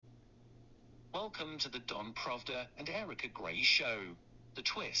Welcome to the Don Provda and Erica Gray Show. The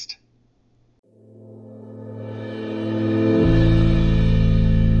Twist.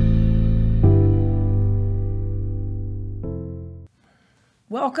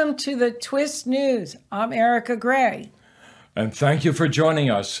 Welcome to the Twist News. I'm Erica Gray. And thank you for joining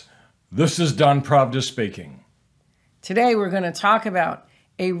us. This is Don Provda speaking. Today we're going to talk about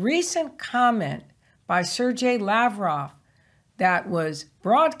a recent comment by Sergei Lavrov that was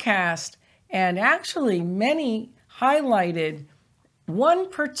broadcast, and actually many highlighted one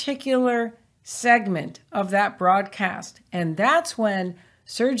particular segment of that broadcast. And that's when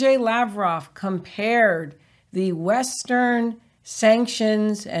Sergei Lavrov compared the Western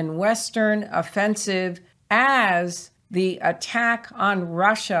sanctions and Western offensive as the attack on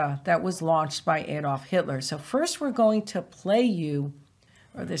Russia that was launched by Adolf Hitler. So first we're going to play you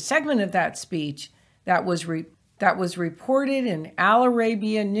the segment of that speech that was reported in Al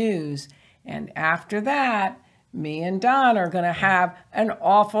Arabiya News. And after that, me and Don are going to have an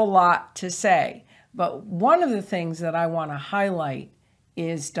awful lot to say. But one of the things that I want to highlight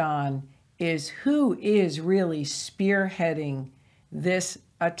is, Don, is who is really spearheading this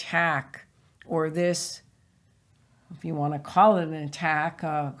attack, or this, if you want to call it an attack,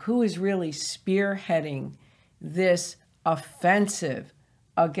 who is really spearheading this offensive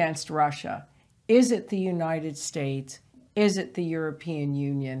against Russia? Is it the United States? Is it the European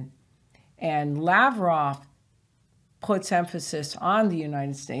Union? And Lavrov puts emphasis on the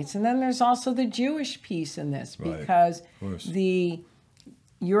United States. And then there's also the Jewish piece in this, because the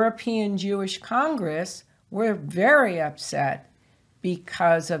European Jewish Congress were very upset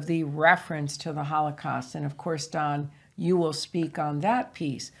because of the reference to the Holocaust. And of course, Don, you will speak on that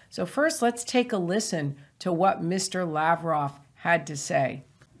piece. So first, let's take a listen to what Mr. Lavrov had to say.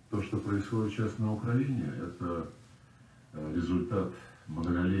 То, что происходит сейчас на Украине, это результат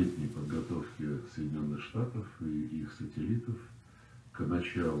многолетней подготовки Соединенных Штатов и их сателлитов к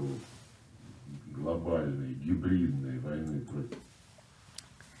началу глобальной гибридной войны против.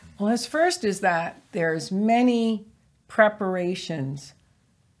 Well, his first is that there's many preparations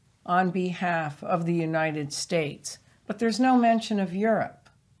on behalf of the United States, but there's no mention of Europe.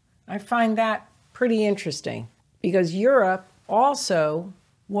 I find that pretty interesting, because Europe also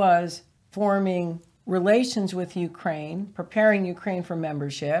was forming relations with Ukraine, preparing Ukraine for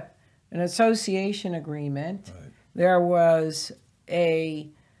membership, an association agreement. Right. There was a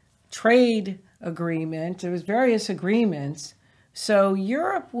trade agreement. There was various agreements. So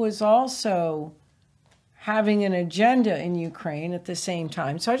Europe was also having an agenda in Ukraine at the same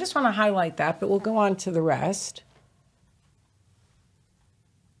time. So I just want to highlight that, but we'll go on to the rest.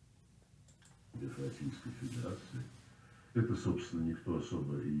 Это, собственно, никто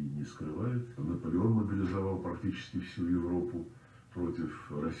особо и не скрывает. Наполеон мобилизовал практически всю Европу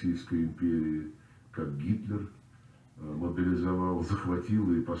против Российской империи, как Гитлер мобилизовал,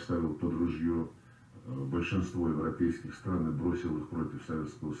 захватил и поставил под ружье большинство европейских стран и бросил их против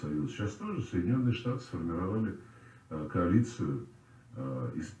Советского Союза. Сейчас тоже Соединенные Штаты сформировали коалицию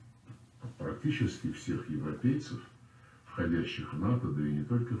из практически всех европейцев, входящих в НАТО, да и не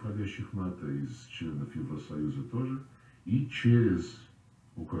только входящих в НАТО, из членов Евросоюза тоже, и через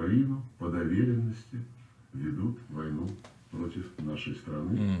Украину по доверенности ведут войну против нашей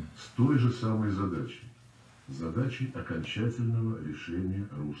страны с той же самой задачей. Задачей окончательного решения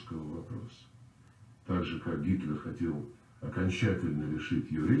русского вопроса. Так же, как Гитлер хотел окончательно решить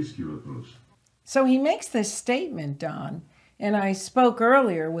еврейский вопрос. So he makes this statement, Don, and I spoke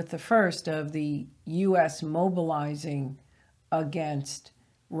earlier with the first of the U.S. mobilizing against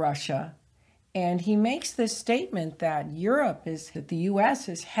Russia. And he makes this statement that that the U.S.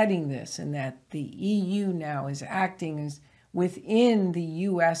 is heading this, and that the EU now is acting as within the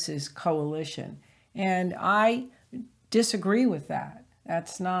U.S.'s coalition. And I disagree with that.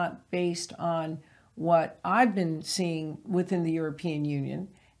 That's not based on what I've been seeing within the European Union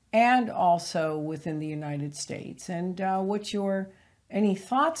and also within the United States. And any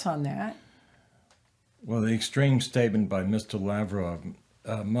thoughts on that? Well, the extreme statement by Mr. Lavrov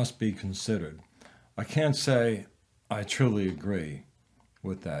must be considered. I can't say I truly agree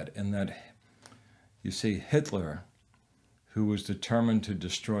with that, in that, you see, Hitler, who was determined to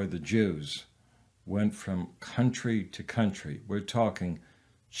destroy the Jews, went from country to country. We're talking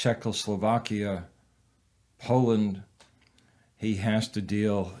Czechoslovakia, Poland. He has to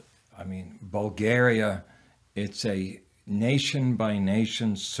deal, Bulgaria. It's a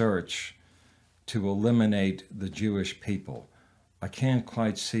nation-by-nation search to eliminate the Jewish people. I can't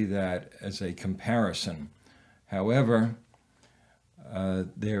quite see that as a comparison. However,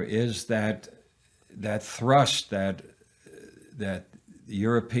 there is that thrust that the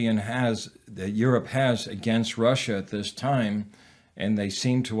European has, that Europe has against Russia at this time, and they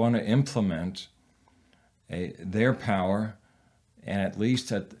seem to want to implement their power, and at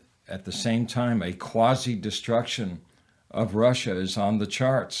least at the same time, a quasi-destruction of Russia is on the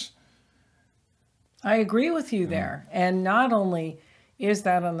charts. I agree with you there. And not only is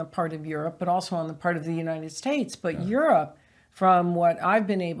that on the part of Europe, but also on the part of the United States. But Europe, from what I've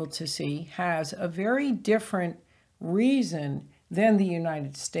been able to see, has a very different reason than the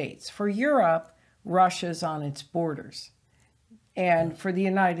United States. For Europe, Russia's on its borders. And for the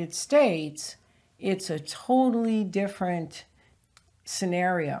United States, it's a totally different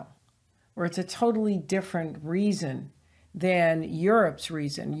scenario, or it's a totally different reason than Europe's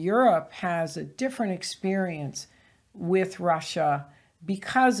reason. Europe has a different experience with Russia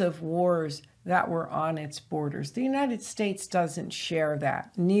because of wars that were on its borders. The United States doesn't share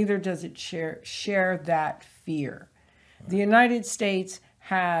that. Neither does it share that fear. The United States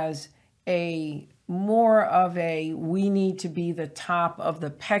has more of a, we need to be the top of the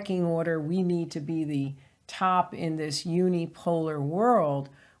pecking order. We need to be the top in this unipolar world,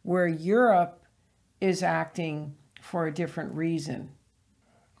 where Europe is acting for a different reason.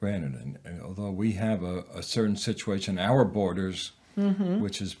 Granted, and although we have a certain situation, our borders,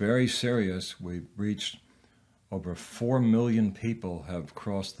 which is very serious, we've reached over 4 million people have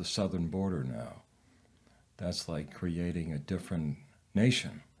crossed the southern border now. That's like creating a different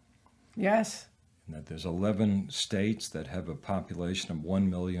nation. Yes. And that there's 11 states that have a population of 1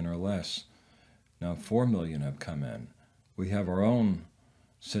 million or less. Now 4 million have come in. We have our own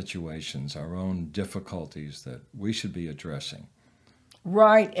situations, our own difficulties that we should be addressing.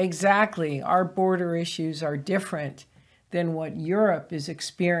 Right, exactly. Our border issues are different than what Europe is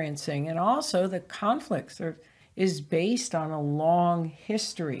experiencing. And also the conflicts is based on a long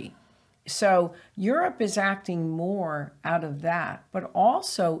history. So Europe is acting more out of that, but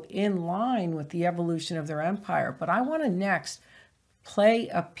also in line with the evolution of their empire. But I want to next play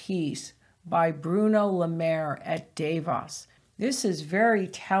a piece by Bruno Le Maire at Davos. This is very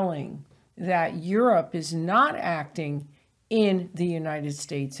telling that Europe is not acting in the United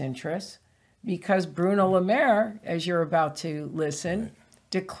States' interests, because Bruno Le Maire, as you're about to listen,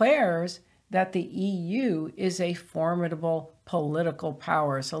 declares that the EU is a formidable political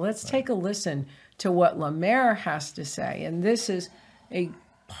power. So let's take a listen to what Le Maire has to say. And this is a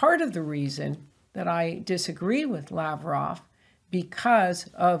part of the reason that I disagree with Lavrov, because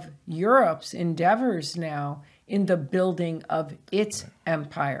of Europe's endeavors now in the building of its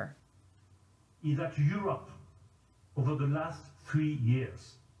empire. Is that Europe, over the last 3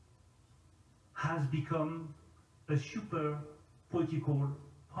 years, has become a super political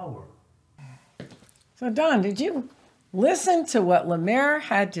power. So Don, did you listen to what Le Maire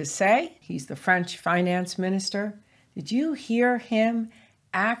had to say? He's the French finance minister. Did you hear him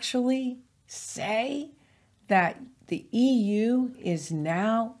actually say that the EU is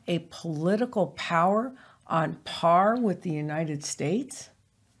now a political power on par with the United States?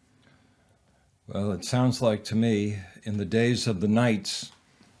 Well, it sounds like to me, in the days of the knights,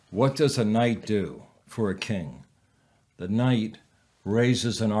 what does a knight do for a king? The knight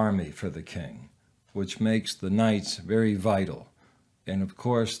raises an army for the king, which makes the knights very vital. And of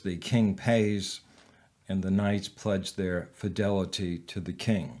course, the king pays, and the knights pledge their fidelity to the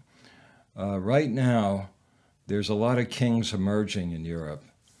king. Right now, there's a lot of kings emerging in Europe,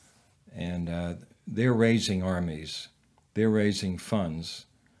 and they're raising armies, they're raising funds,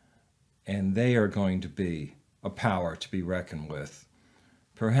 and they are going to be a power to be reckoned with.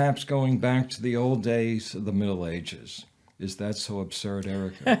 Perhaps going back to the old days of the Middle Ages. Is that so absurd,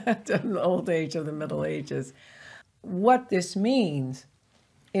 Erica? The old age of the Middle Ages. What this means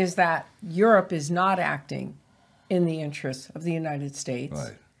is that Europe is not acting in the interests of the United States.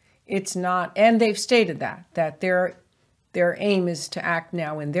 Right. It's not, and they've stated that their aim is to act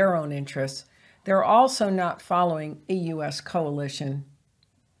now in their own interests. They're also not following a U.S. coalition.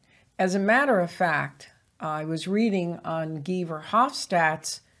 As a matter of fact, I was reading on Guy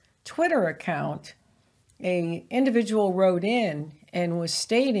Verhofstadt's Twitter account, an individual wrote in and was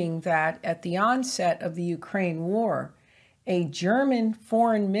stating that at the onset of the Ukraine war, a German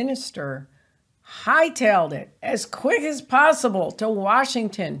foreign minister hightailed it as quick as possible to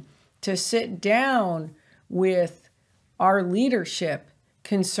Washington to sit down with our leadership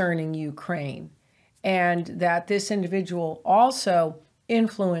concerning Ukraine, and that this individual also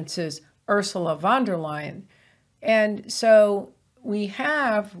influences Ursula von der Leyen. And so we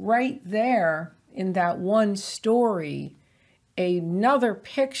have right there in that one story another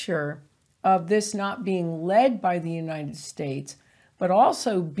picture of this not being led by the United States, but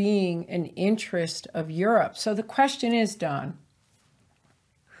also being an interest of Europe. So the question is, Don,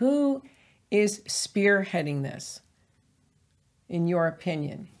 who is spearheading this, in your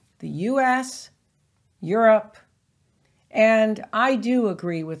opinion? The U.S., Europe, and I do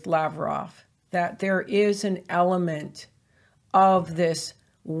agree with Lavrov that there is an element of this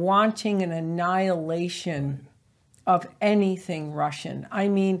wanting an annihilation of anything Russian. I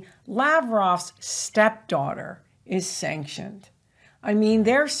mean, Lavrov's stepdaughter is sanctioned. I mean,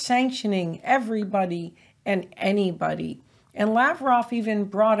 they're sanctioning everybody and anybody. And Lavrov even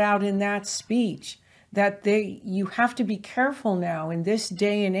brought out in that speech that you have to be careful now in this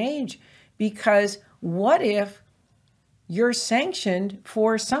day and age, because what if you're sanctioned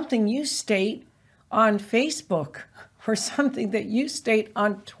for something you state on Facebook or something that you state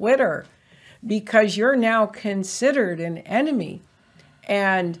on Twitter, because you're now considered an enemy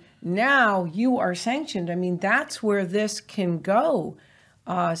and now you are sanctioned? I mean, that's where this can go.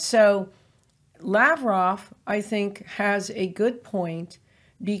 So Lavrov, I think, has a good point,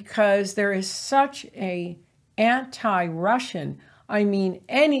 because there is such a anti-Russian. I mean,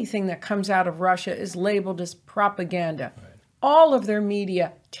 anything that comes out of Russia is labeled as propaganda. Right. All of their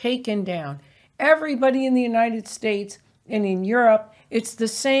media taken down. Everybody in the United States and in Europe, it's the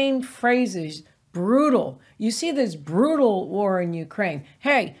same phrases. Brutal. You see this brutal war in Ukraine.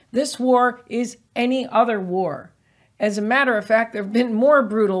 Hey, this war is any other war. As a matter of fact, there have been more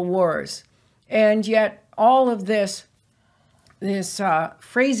brutal wars. And yet all of this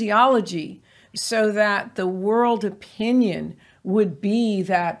phraseology, so that the world opinion would be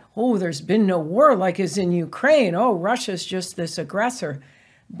that, oh, there's been no war like is in Ukraine. Oh, Russia's just this aggressor.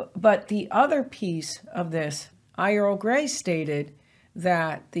 But the other piece of this, Earl Grey stated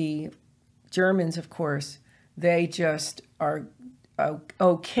that the Germans, of course, they just are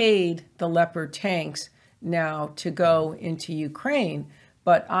okayed the Leopard tanks now to go into Ukraine.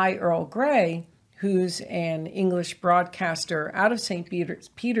 But Earl Grey, who's an English broadcaster out of St.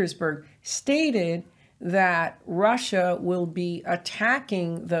 Petersburg, stated that Russia will be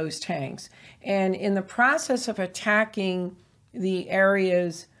attacking those tanks. And in the process of attacking the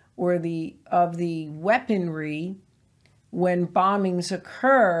areas or of the weaponry, when bombings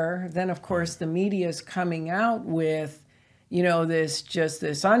occur, then of course the media is coming out with, this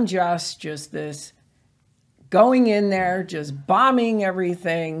going in there, just bombing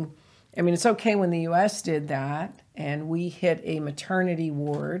everything. I mean, it's okay when the U.S. did that, and we hit a maternity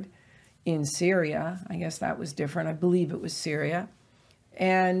ward in Syria. I guess that was different. I believe it was Syria.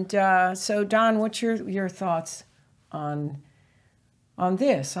 And so, Don, what's your thoughts on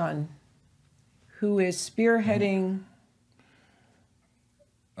this, on who is spearheading?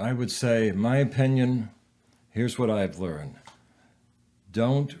 I would say, in my opinion, here's what I've learned.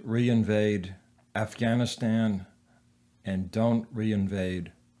 Don't reinvade Afghanistan and don't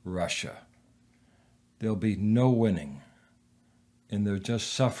reinvade Russia. There'll be no winning. And they're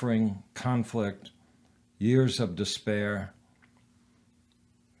just suffering conflict, years of despair.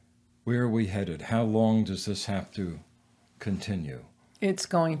 Where are we headed? How long does this have to continue? It's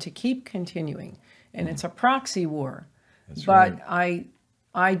going to keep continuing, and it's a proxy war. That's but right.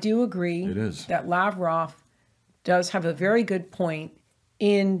 I do agree that Lavrov does have a very good point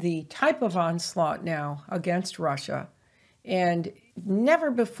in the type of onslaught now against Russia. And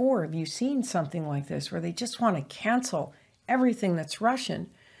never before have you seen something like this, where they just want to cancel everything that's Russian.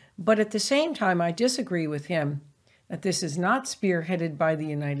 But at the same time, I disagree with him that this is not spearheaded by the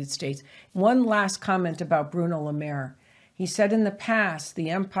United States. One last comment about Bruno Le Maire. He said in the past, the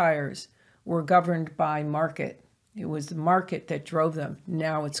empires were governed by market. It was the market that drove them.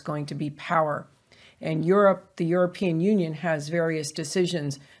 Now it's going to be power. And Europe, the European Union, has various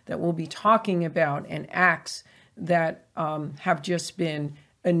decisions that we'll be talking about, and acts that have just been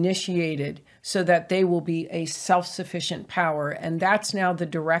initiated so that they will be a self-sufficient power. And that's now the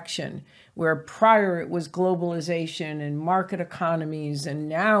direction, where prior it was globalization and market economies, and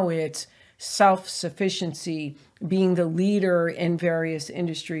now it's self-sufficiency, being the leader in various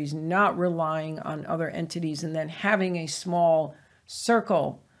industries, not relying on other entities, and then having a small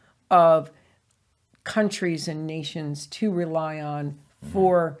circle of countries and nations to rely on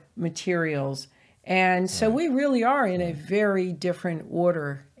for materials. And so we really are in a very different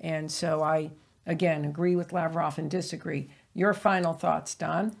order. And so I, again, agree with Lavrov and disagree. Your final thoughts,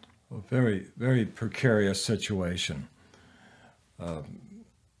 Don? Well, very, very precarious situation.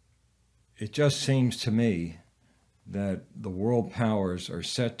 It just seems to me that the world powers are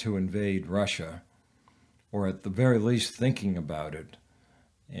set to invade Russia, or at the very least thinking about it.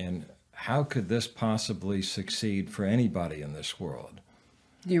 And how could this possibly succeed for anybody in this world?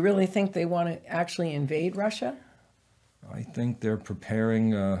 Do you really think they want to actually invade Russia? I think they're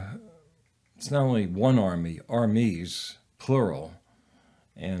preparing, it's not only one army, armies, plural,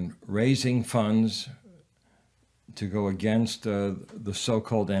 and raising funds to go against the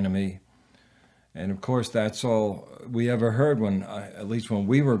so-called enemy. And of course, that's all we ever heard when, at least when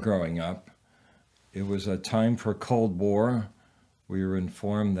we were growing up. It was a time for Cold War. We were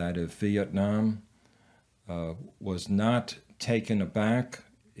informed that if Vietnam was not taken aback,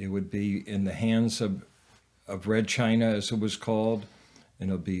 it would be in the hands of Red China, as it was called,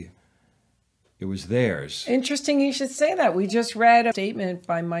 and it was theirs. Interesting you should say that. We just read a statement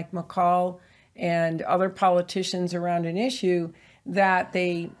by Mike McCall and other politicians around an issue that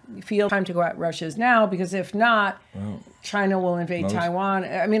they feel time to go at Russia is now, because if not, China will invade Taiwan.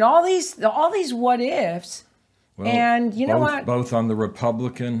 I mean, all these what ifs. Well, and you know what? Both on the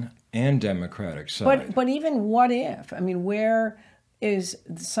Republican and Democratic side. But even what if? I mean, where is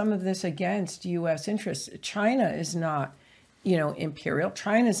some of this against U.S. interests? China is not, imperial.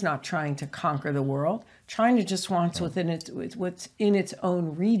 China is not trying to conquer the world. China just wants what's in its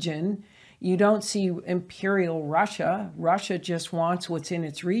own region. You don't see imperial Russia. Russia just wants what's in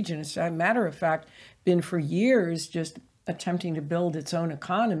its region. It's, as a matter of fact, been for years just attempting to build its own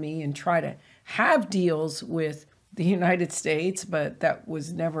economy and try to have deals with the United States, but that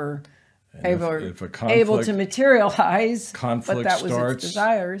was never able to materialize. Conflict but that was starts, its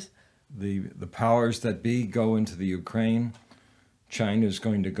desires. The powers that be go into the Ukraine. China is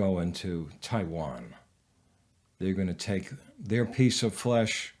going to go into Taiwan. They're going to take their piece of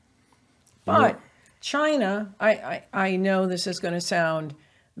flesh. But China, I know this is going to sound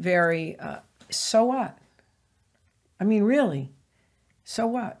very, so what? I mean, really, so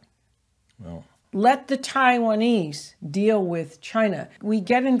what? Well, let the Taiwanese deal with China. We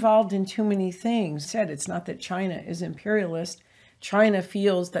get involved in too many things. It's not that China is imperialist. China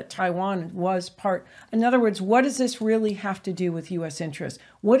feels that Taiwan was part. In other words, what does this really have to do with U.S. interests?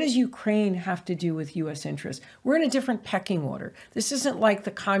 What does Ukraine have to do with U.S. interests? We're in a different pecking order. This isn't like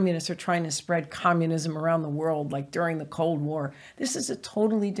the communists are trying to spread communism around the world like during the Cold War. This is a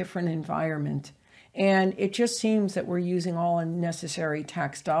totally different environment. And it just seems that we're using all unnecessary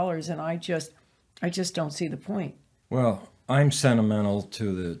tax dollars, and I just don't see the point. Well, I'm sentimental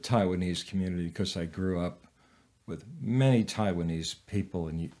to the Taiwanese community because I grew up with many Taiwanese people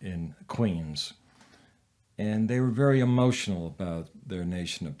in Queens. And they were very emotional about their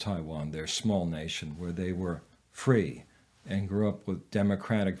nation of Taiwan, their small nation, where they were free and grew up with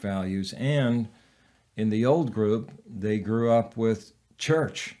democratic values. And in the old group, they grew up with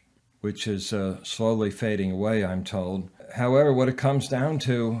church, which is slowly fading away, I'm told. However, what it comes down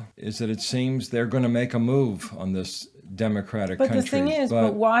to is that it seems they're going to make a move on this democratic country. But the thing is,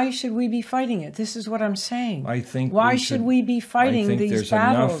 but why should we be fighting it? This is what I'm saying. I think why should we be fighting these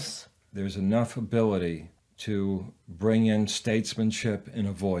battles? There's enough ability to bring in statesmanship and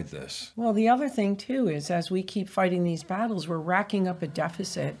avoid this. Well, the other thing, too, is as we keep fighting these battles, we're racking up a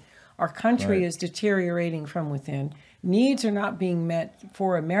deficit. Our country is deteriorating from within. Needs are not being met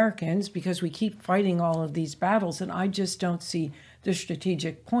for Americans because we keep fighting all of these battles, and I just don't see the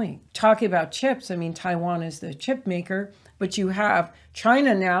strategic point. Talking about chips, I mean, Taiwan is the chip maker, but you have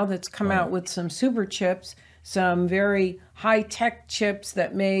China now that's come out with some super chips, some very high-tech chips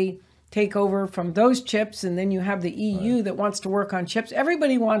that may take over from those chips, and then you have the EU that wants to work on chips.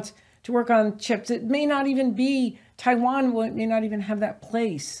 Everybody wants to work on chips. It may not even be, Taiwan may not even have that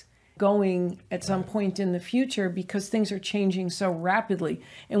place going at some point in the future because things are changing so rapidly.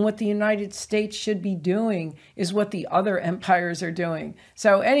 And what the United States should be doing is what the other empires are doing.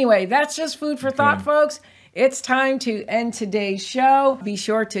 So anyway, that's just food for thought, folks. It's time to end today's show. Be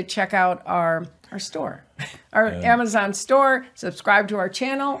sure to check out our store, our Amazon store, subscribe to our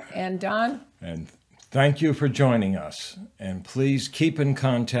channel, and Don. And thank you for joining us. And please keep in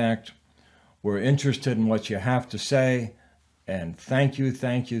contact. We're interested in what you have to say. And thank you,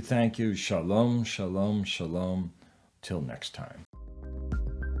 thank you, thank you. Shalom, shalom, shalom. Till next time.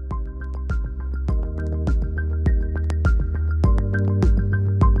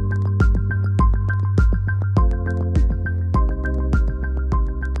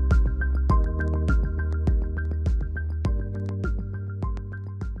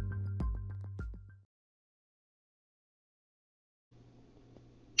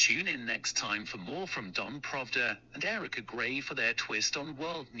 Tune in next time for more from Don Provda and Erica Gray for their twist on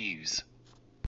world news.